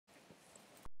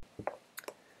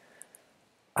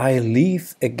I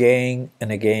live again and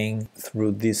again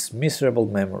through these miserable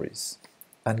memories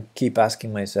and keep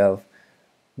asking myself,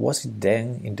 was it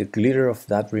then in the glitter of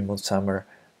that remote summer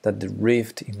that the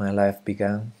rift in my life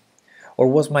began? Or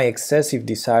was my excessive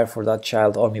desire for that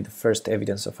child only the first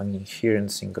evidence of an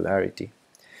inherent singularity?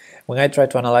 When I try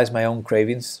to analyze my own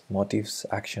cravings, motives,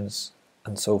 actions,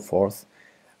 and so forth,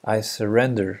 I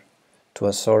surrender to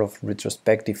a sort of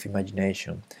retrospective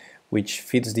imagination, which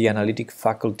feeds the analytic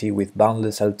faculty with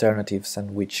boundless alternatives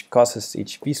and which causes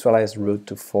each visualized route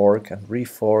to fork and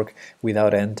refork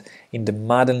without end in the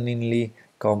maddeningly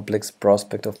complex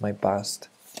prospect of my past.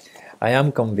 I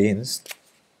am convinced,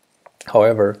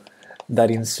 however, that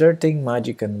in certain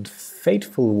magic and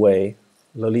fateful way,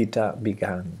 Lolita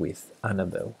began with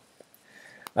Annabel.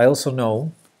 I also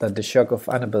know that the shock of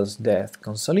Annabel's death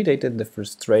consolidated the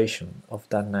frustration of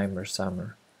that nightmare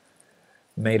summer,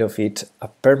 made of it a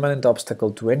permanent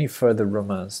obstacle to any further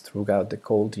romance throughout the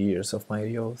cold years of my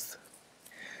youth.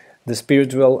 The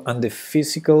spiritual and the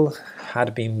physical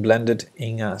had been blended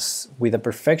in us with a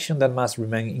perfection that must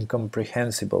remain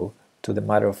incomprehensible to the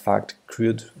matter-of-fact,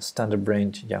 crude,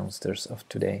 standard-brained youngsters of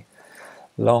today.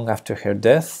 Long after her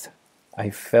death, I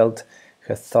felt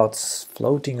her thoughts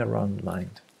floating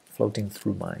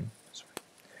through mine.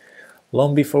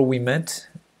 Long before we met,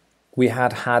 we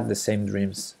had had the same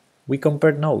dreams. We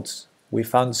compared notes. We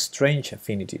found strange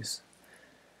affinities.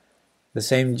 The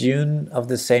same June of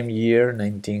the same year,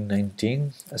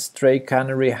 1919, a stray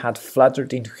canary had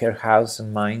fluttered into her house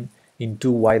and mine in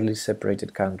two widely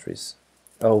separated countries.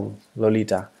 Oh,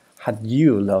 Lolita, had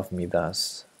you loved me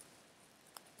thus?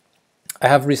 I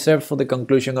have reserved for the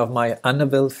conclusion of my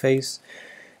Annabel phase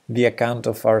the account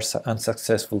of our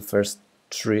unsuccessful first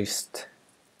tryst.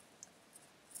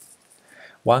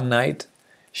 One night,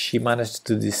 she managed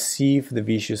to deceive the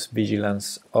vicious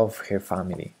vigilance of her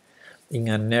family. In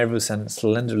a nervous and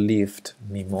slender-leaved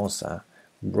mimosa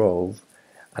grove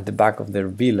at the back of their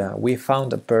villa, we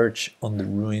found a perch on the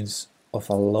ruins of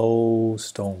a low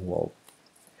stone wall.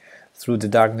 Through the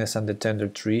darkness and the tender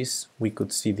trees, we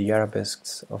could see the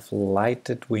arabesques of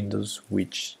lighted windows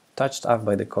which, touched up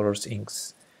by the colored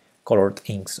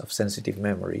inks of sensitive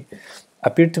memory,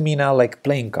 appeared to me now like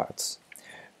playing cards,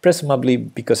 presumably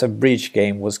because a bridge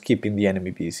game was keeping the enemy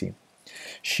busy.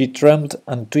 She trembled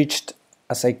and twitched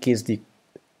as I kissed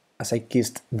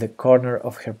the corner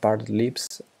of her parted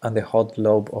lips and the hot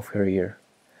lobe of her ear.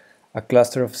 A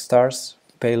cluster of stars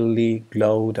palely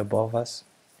glowed above us,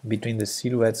 between the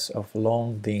silhouettes of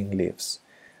long thin leaves.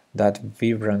 That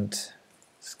vibrant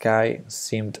sky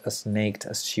seemed as naked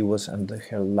as she was under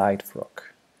her light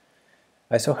frock.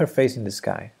 I saw her face in the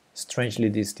sky, strangely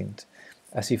distinct,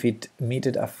 as if it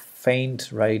emitted a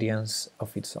faint radiance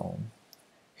of its own.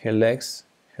 Her legs,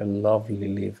 her lovely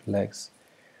little legs,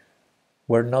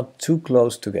 were not too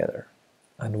close together,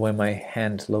 and when my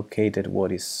hand located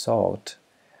what it sought,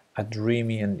 a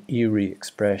dreamy and eerie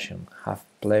expression, half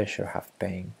pleasure, half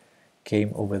pain,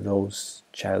 came over those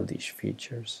childish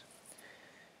features.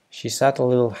 She sat a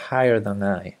little higher than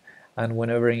I, and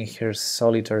whenever in her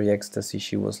solitary ecstasy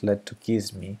she was led to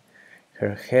kiss me,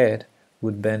 her head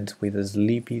would bend with a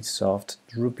sleepy, soft,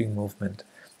 drooping movement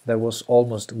that was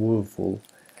almost woeful,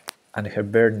 and her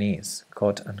bare knees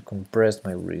caught and compressed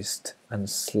my wrist and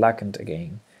slackened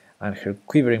again, and her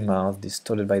quivering mouth,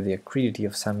 distorted by the acridity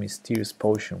of some mysterious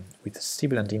potion, with a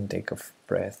sibilant intake of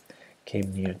breath,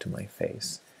 came near to my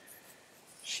face.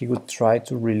 She would try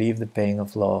to relieve the pain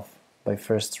of love by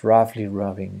first roughly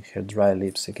rubbing her dry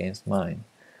lips against mine.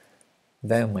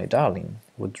 Then my darling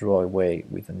would draw away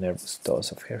with a nervous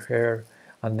toss of her hair,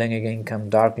 and then again come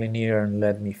darkly near and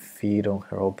let me feed on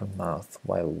her open mouth,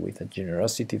 while with a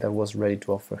generosity that was ready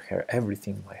to offer her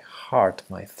everything, my heart,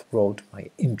 my throat, my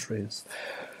interests,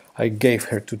 I gave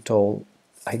her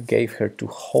to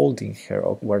hold in her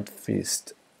awkward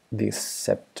fist this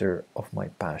sceptre of my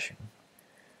passion.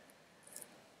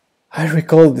 I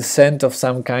recall the scent of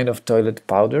some kind of toilet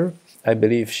powder. I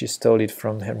believe she stole it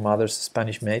from her mother's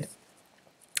Spanish maid.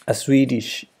 A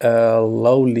Swedish,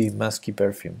 lowly, musky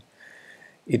perfume.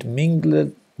 It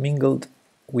mingled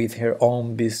with her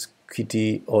own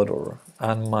biscuity odor,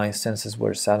 and my senses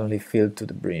were suddenly filled to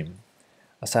the brim.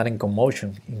 A sudden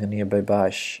commotion in a nearby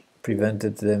bush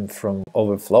prevented them from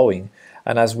overflowing,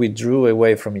 and as we drew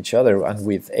away from each other and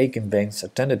with aching veins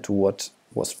attended to what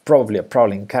was probably a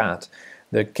prowling cat,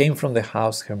 there came from the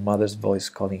house her mother's voice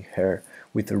calling her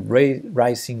with a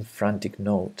rising frantic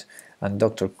note, and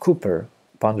Dr. Cooper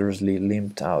ponderously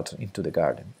limped out into the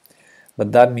garden.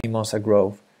 But that mimosa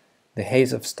grove, the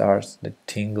haze of stars, the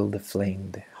tingle, the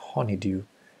flame, the honeydew,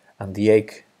 and the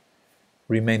ache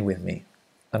remained with me.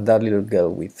 And that little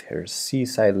girl with her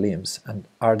seaside limbs and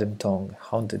ardent tongue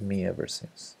haunted me ever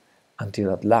since,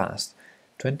 until at last,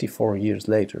 24 years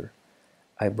later,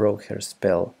 I broke her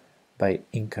spell by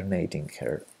incarnating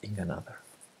her in another.